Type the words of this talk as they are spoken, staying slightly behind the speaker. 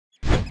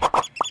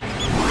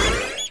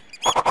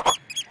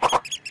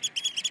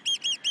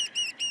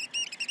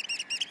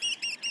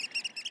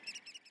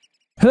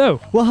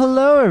Hello. Well,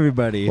 hello,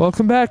 everybody.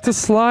 Welcome back to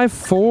Sly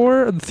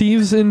 4,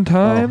 Thieves in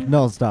Time. Oh,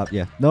 no, stop.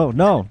 Yeah.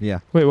 No. Yeah.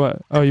 Wait,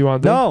 what? Oh, you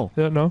want them? No.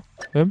 Yeah, no?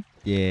 Him?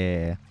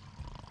 Yeah.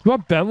 You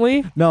want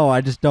Bentley? No, I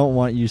just don't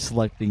want you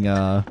selecting,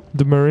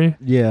 DeMurray?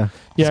 yeah.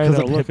 Yeah, I Because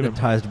know. I'm Look at him.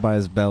 hypnotized by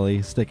his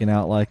belly sticking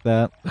out like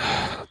that.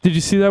 Did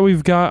you see that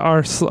we've got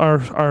our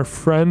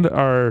friend,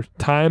 our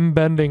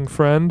time-bending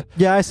friend?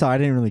 Yeah, I saw. I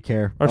didn't really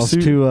care. I was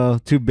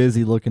too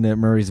busy looking at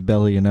Murray's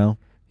belly, you know?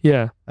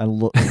 Yeah.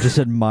 And just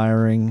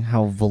admiring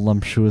how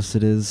voluptuous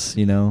it is,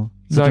 you know?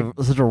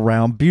 Such a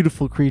round,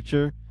 beautiful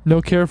creature.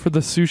 No care for the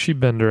sushi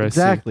bender,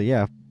 Exactly,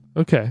 yeah.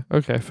 Okay,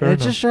 fair enough.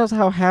 It just shows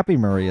how happy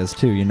Murray is,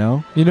 too, you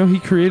know? You know, he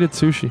created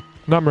sushi.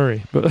 Not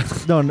Murray,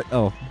 but...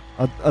 No.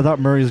 I thought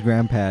Murray's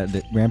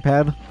grandpad.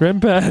 Grandpad?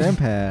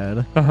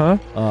 Grandpad.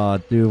 Uh-huh.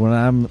 Dude, when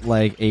I'm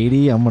like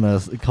 80, I'm gonna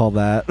call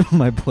that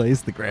my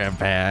place the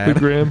grandpad. The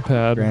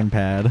grandpad.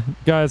 Grandpad.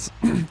 Guys,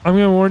 I'm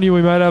gonna warn you,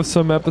 we might have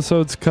some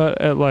episodes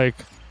cut at like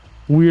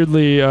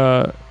weirdly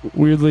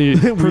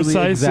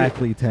precise.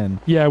 Exactly 10.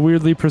 Yeah,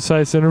 weirdly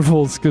precise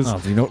intervals,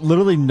 because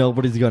literally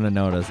nobody's gonna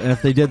notice. And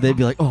if they did, they'd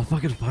be like, "Oh,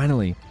 fucking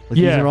finally!" Like,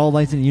 yeah, these are all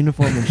nice in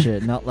uniform and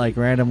shit, not like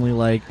randomly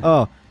like,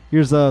 "Oh,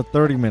 here's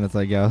 30 minutes,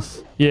 I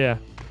guess." Yeah.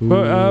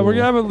 But we're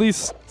gonna have at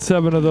least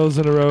 7 of those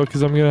in a row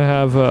because I'm gonna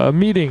have a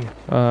meeting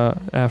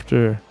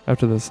after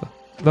this.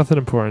 Nothing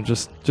important,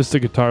 just a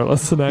guitar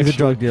lesson. Actually, He's a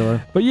drug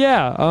dealer. But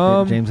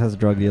yeah, James has a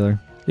drug dealer.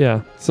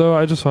 Yeah. So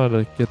I just wanted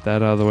to get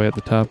that out of the way at the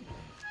top.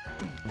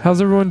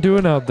 How's everyone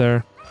doing out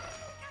there?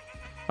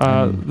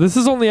 This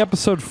is only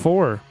episode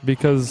 4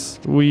 because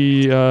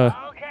we. Oh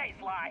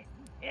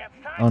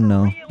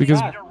no. Because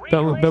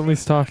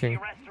Bentley's talking.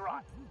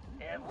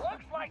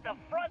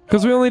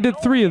 Because we only did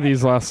 3 of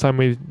these last time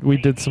we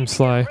did some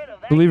Sly.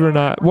 Believe it or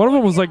not. One of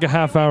them was like a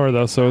half hour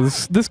though, so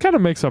this kind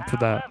of makes up for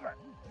that.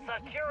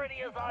 Security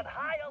is on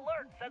high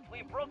alert since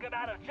we broke him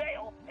out of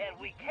jail, and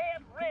we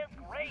can't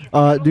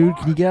risk Dude,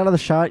 can you get out of the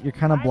shot? You're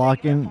kind of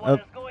blocking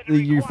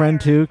your friend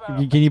too.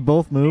 Can you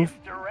both move?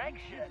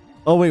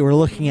 Oh wait, we're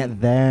looking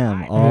at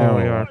them. Oh, yeah,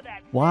 we are.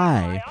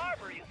 Why?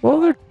 Well,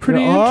 they're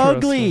pretty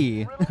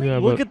ugly. Yeah,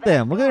 look at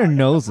them. Look at their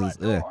noses.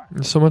 Ugh.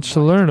 There's so much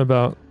to learn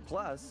about.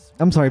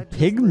 I'm sorry,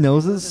 pig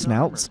noses,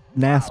 snouts,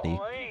 nasty.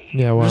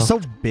 Yeah, wow. They're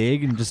so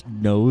big and just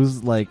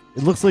nose, like,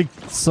 it looks like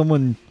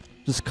someone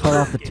just cut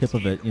off the tip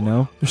of it, you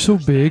know? They're so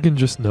big and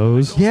just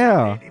nose.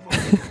 Yeah.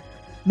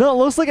 No, it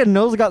looks like a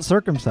nose got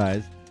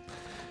circumcised.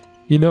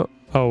 You know,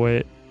 oh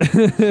wait.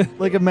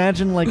 Like,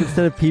 imagine, like,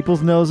 instead of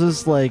people's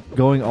noses, like,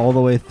 going all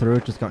the way through,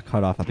 it just got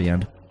cut off at the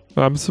end.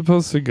 I'm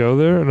supposed to go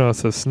there? No, it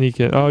says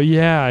sneak in. Oh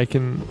yeah, I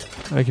can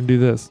do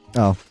this.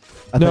 Oh.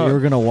 I thought you were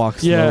going to walk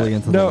slowly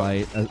into the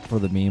light for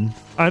the meme.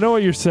 I know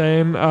what you're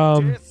saying.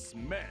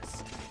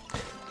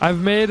 I've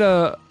made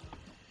a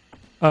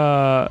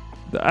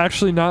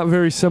actually not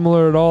very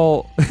similar at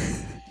all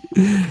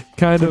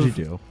kind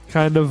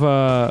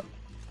of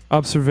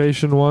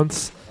observation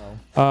once.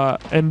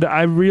 And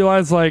I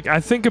realized, like, I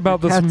think about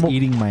this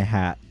eating my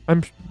hat.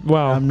 I'm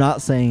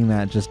not saying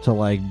that just to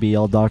like be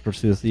all Dr.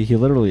 Seuss. He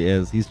literally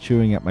is. He's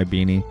chewing at my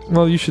beanie.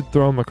 Well, you should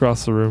throw him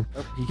across the room.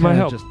 He might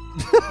help.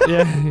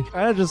 Yeah,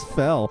 I just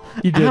fell.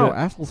 You did. Ow,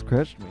 Apple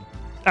scratched me.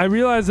 I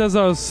realized as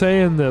I was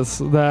saying this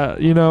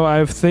that, you know,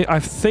 I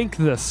think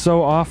this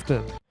so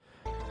often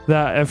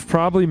that I've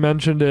probably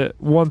mentioned it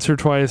once or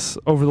twice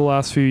over the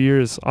last few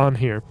years on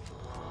here.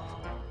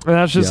 And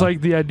that's just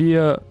like the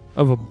idea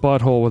of a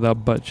butthole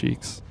without butt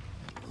cheeks.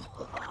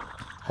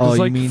 Oh, it's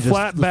you like mean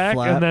flat just back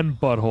flat? and then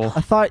butthole.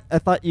 I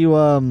thought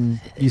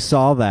you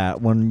saw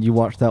that when you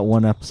watched that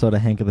one episode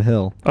of Hank of the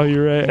Hill. Oh,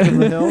 you're right. Hank of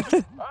the Hill?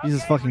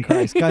 Jesus fucking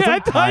Christ. Guys, yeah,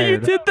 I'm tired. I thought you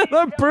did that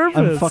on purpose.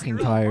 I'm fucking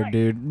tired,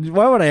 dude.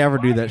 Why would I ever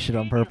do that shit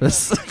on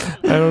purpose?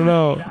 I don't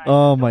know.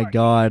 Oh my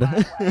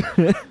god.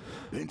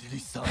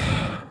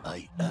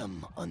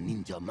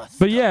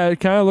 But yeah, it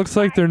kind of looks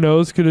like their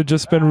nose could have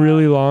just been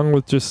really long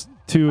with just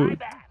 2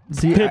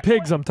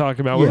 pigs I'm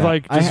talking about, with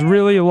like just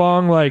really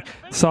long like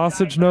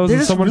sausage noses,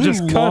 and someone really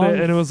just cut it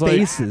and it was like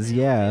faces,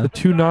 yeah. The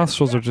 2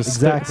 nostrils are just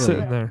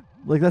sitting there.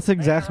 Like that's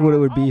exactly what it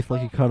would be if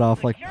like you cut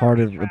off like part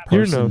of a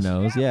person's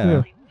nose.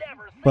 Yeah.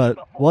 But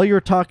while you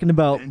were talking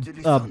about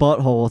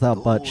butthole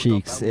without butt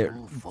cheeks,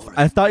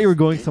 I thought you were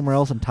going somewhere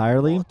else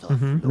entirely.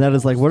 And that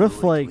is like, what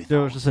if like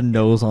there was just a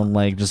nose on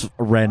like just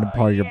a random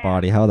part of your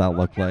body? How would that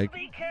look like?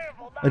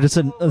 Like just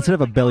instead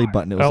of a belly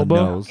button, it was elbow? a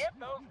nose.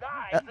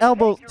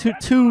 Elbow,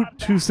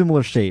 too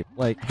similar shape.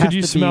 Like, could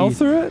you smell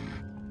through it?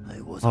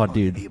 Oh,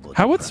 dude.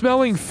 How would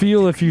smelling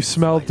feel if you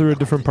smelled through a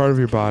different part of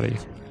your body?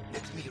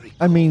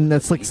 I mean,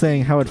 that's like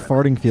saying how would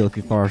farting feel if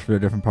you fart through a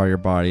different part of your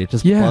body. It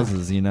just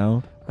buzzes, you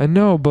know? I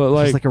know, but it's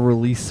like just like a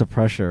release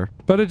suppressor.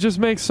 But it just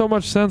makes so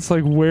much sense,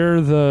 like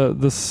where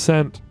the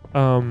scent,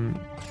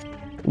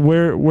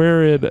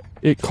 where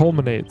it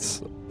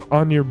culminates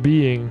on your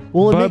being.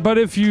 Well, but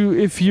if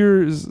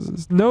your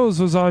nose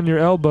was on your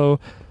elbow,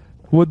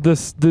 would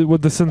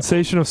the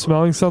sensation of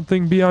smelling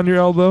something be on your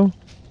elbow,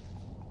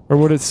 or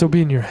would it still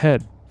be in your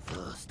head?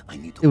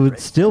 It would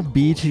still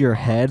be to your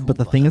head, but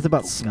the thing is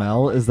about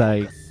smell is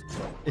that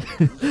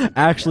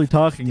actually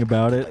talking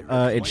about it,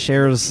 it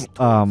shares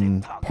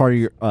part of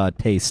your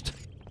taste.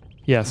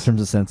 Yes. In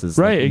terms of senses.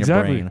 Right, like,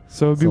 exactly.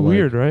 So it'd be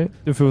weird, right?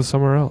 If it was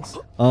somewhere else.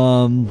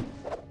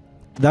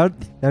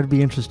 That'd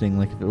be interesting,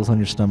 like if it was on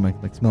your stomach,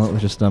 like smell it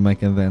with your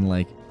stomach and then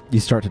like you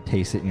start to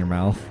taste it in your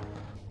mouth.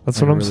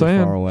 That's what I'm really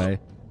saying. Far away.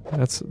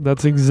 That's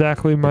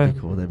exactly my That'd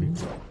be cool, that'd be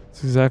cool.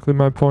 That's exactly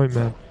my point,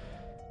 man.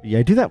 Yeah,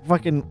 I do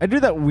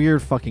that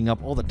weird fucking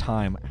up all the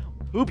time.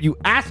 Oop, you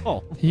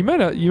asshole! You might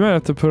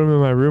have to put him in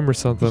my room or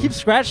something. He keeps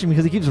scratching me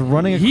because he keeps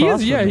running across.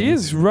 He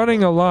is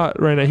running a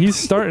lot right now. He's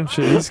starting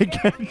shit.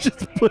 I just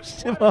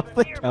pushed him off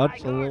the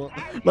couch a little,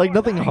 like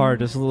nothing hard,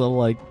 just a little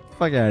like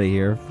fuck out of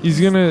here.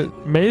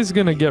 May's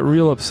gonna get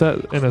real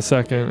upset in a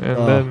second,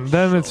 and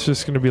then it's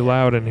just gonna be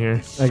loud in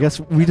here. I guess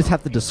we just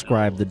have to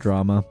describe the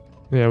drama.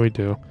 Yeah, we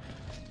do.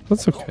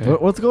 That's okay.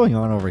 What's going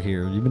on over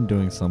here? You've been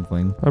doing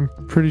something. I'm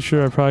pretty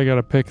sure I probably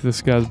gotta pick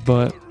this guy's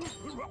butt.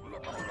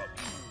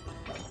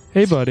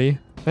 Hey, buddy.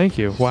 Thank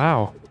you.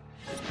 Wow.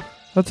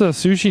 That's a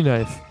sushi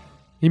knife.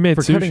 He made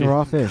for sushi. Cutting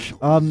raw fish.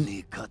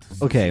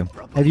 Okay.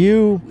 Have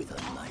you...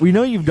 We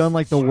know you've done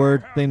like the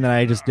word thing that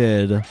I just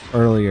did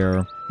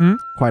earlier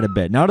quite a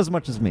bit. Not as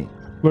much as me.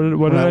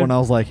 When I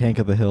was like Hank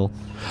of the Hill.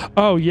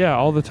 Oh, yeah.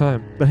 All the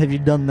time. But have you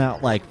done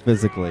that like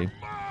physically?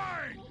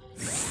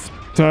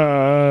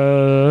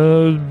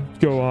 Go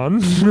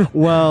on.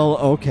 Well,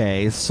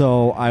 okay.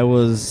 So I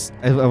was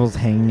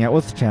hanging out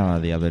with Chandler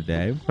the other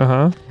day.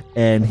 Uh-huh.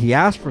 And he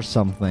asked for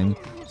something.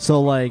 So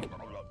like,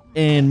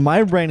 and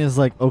my brain is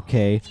like,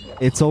 okay,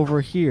 it's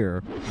over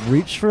here.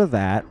 Reach for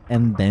that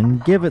and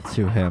then give it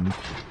to him.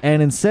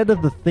 And instead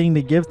of the thing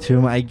to give to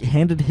him, I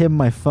handed him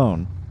my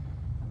phone.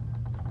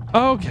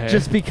 Okay.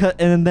 Just because,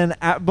 and then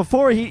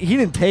before he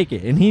didn't take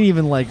it, and he didn't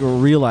even like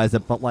realize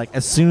it. But like,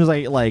 as soon as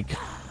I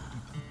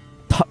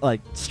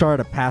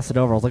started to pass it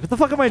over, I was like, what the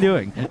fuck am I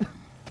doing?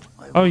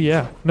 Oh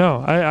yeah, no,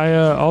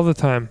 I all the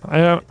time.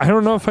 I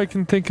don't know if I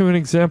can think of an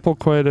example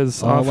quite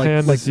as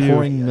offhand as you. Like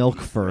pouring milk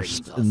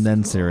first and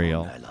then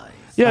cereal.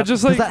 Yeah,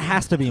 just like that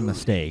has to be a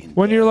mistake.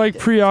 When you're like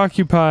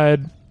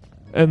preoccupied,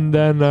 and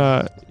then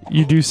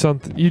you do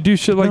something, you do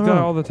shit like that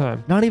all the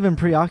time. Not even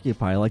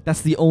preoccupied. Like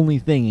that's the only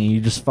thing, and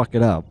you just fuck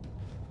it up.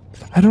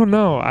 I don't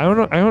know. I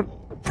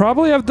don't.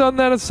 Probably I've done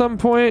that at some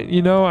point.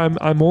 You know,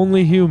 I'm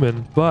only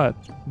human, but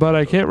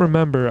I can't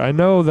remember. I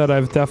know that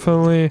I've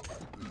definitely.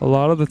 A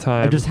lot of the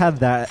time. I just have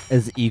that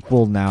as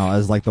equal now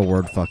as like the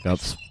word fuck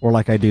ups. Or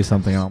like I do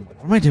something, I'm like,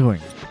 what am I doing?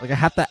 Like I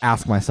have to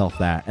ask myself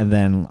that and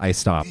then I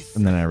stop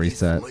and then I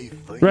reset.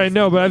 Right,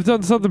 no, but I've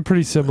done something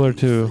pretty similar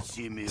to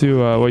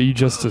what you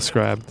just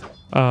described.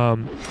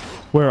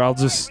 Where I'll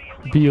just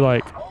be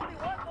like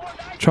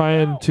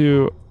trying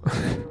to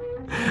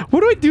what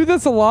do I do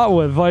this a lot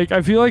with? Like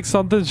I feel like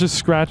something's just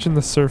scratching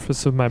the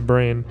surface of my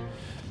brain.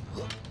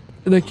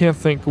 And I can't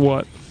think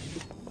what.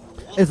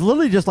 It's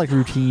literally just like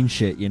routine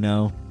shit, you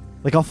know?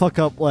 Like I'll fuck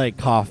up like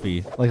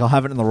coffee. Like I'll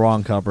have it in the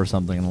wrong cup or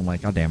something and I'm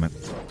like, oh damn it.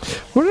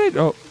 What did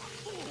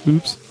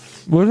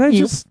oops. What did I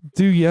just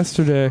do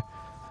yesterday?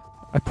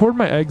 I poured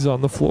my eggs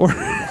on the floor.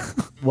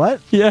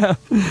 What? Yeah.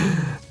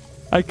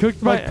 I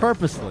cooked my... Like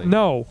purposely?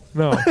 No.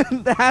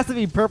 It has to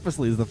be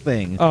purposely is the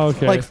thing. Oh,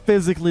 okay. Like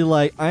physically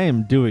like, I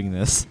am doing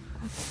this.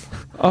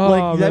 Oh,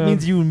 like that man.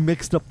 means you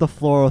mixed up the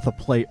floor with a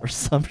plate or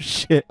some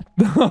shit.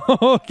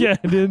 Okay,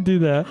 I didn't do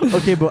that.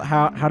 Okay, but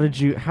how did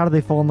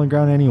they fall on the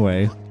ground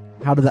anyway?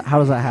 How does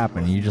that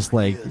happen? You just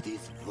like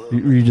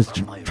you just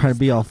trying to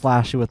be all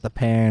flashy with the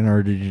pan,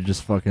 or did you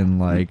just fucking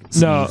like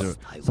sneeze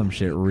some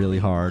shit really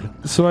hard?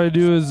 So what I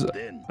do is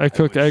I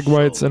cook egg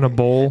whites in a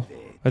bowl.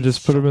 I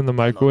just put them in the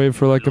microwave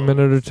for like a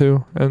minute or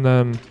two, and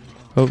then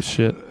oh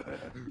shit.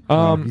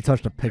 He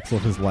touched a pixel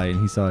of his light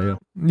and he saw you.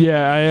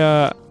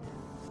 Yeah,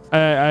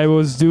 I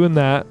was doing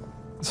that,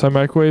 so I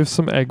microwaved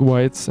some egg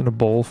whites in a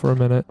bowl for a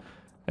minute,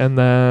 and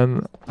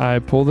then I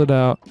pulled it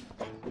out,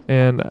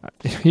 and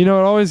you know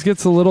it always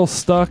gets a little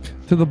stuck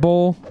to the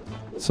bowl,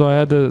 so I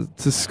had to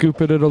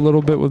scoop it a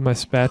little bit with my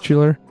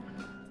spatula,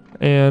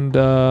 and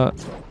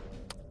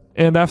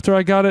after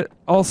I got it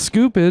all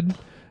scooped,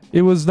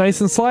 it was nice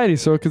and slidey,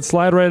 so it could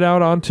slide right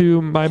out onto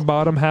my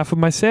bottom half of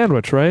my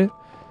sandwich, right?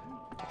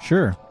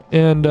 Sure.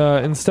 And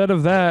instead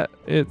of that,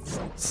 it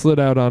slid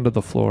out onto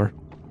the floor.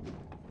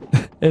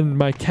 And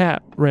my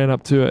cat ran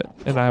up to it,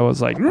 and I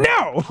was like,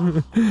 "No!"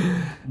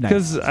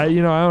 Because I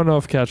don't know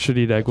if cats should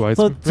eat egg whites.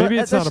 Maybe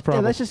it's not a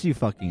problem. Yeah, that's just you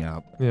fucking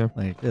up. Yeah.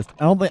 Like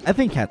I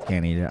think cats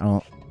can't eat it. I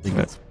don't think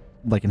it's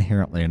like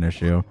inherently an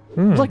issue.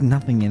 There's like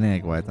nothing in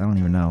egg whites. I don't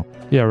even know.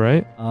 Yeah.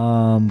 Right.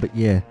 But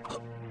yeah,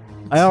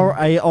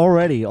 I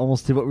already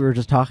almost did what we were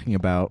just talking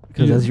about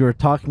because as you were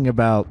talking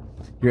about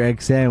your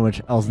egg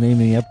sandwich, I was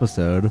naming the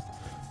episode,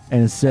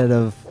 and instead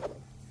of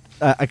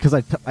because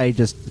I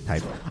just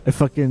typed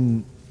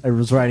I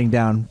was writing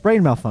down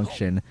brain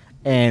malfunction,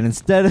 and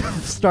instead of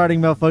starting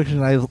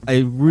malfunction, I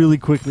really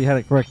quickly had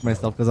to correct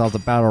myself because I was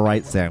about to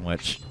write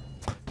sandwich.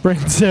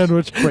 Brain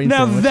sandwich.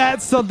 Now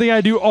that's something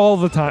I do all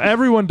the time.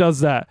 Everyone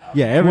does that.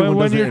 Yeah, everyone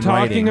when does it you're in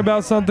talking writing.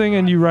 About something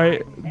and you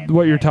write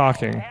what you're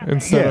talking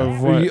instead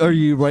of what. Or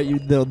you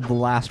write the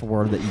last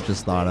word that you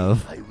just thought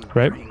of.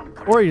 right?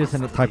 Or you just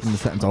end up typing the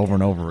sentence over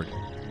and over again.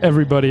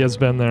 Everybody has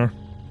been there.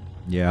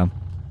 Yeah.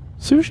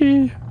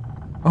 Sushi.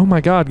 Oh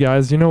my god,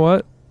 guys, you know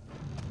what?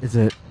 Is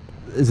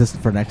this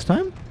for next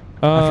time?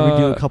 After we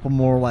do a couple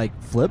more like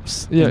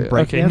flips? Yeah, and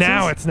break okay, dances?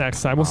 now it's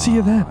next time. We'll see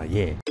you then.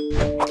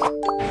 Yeah.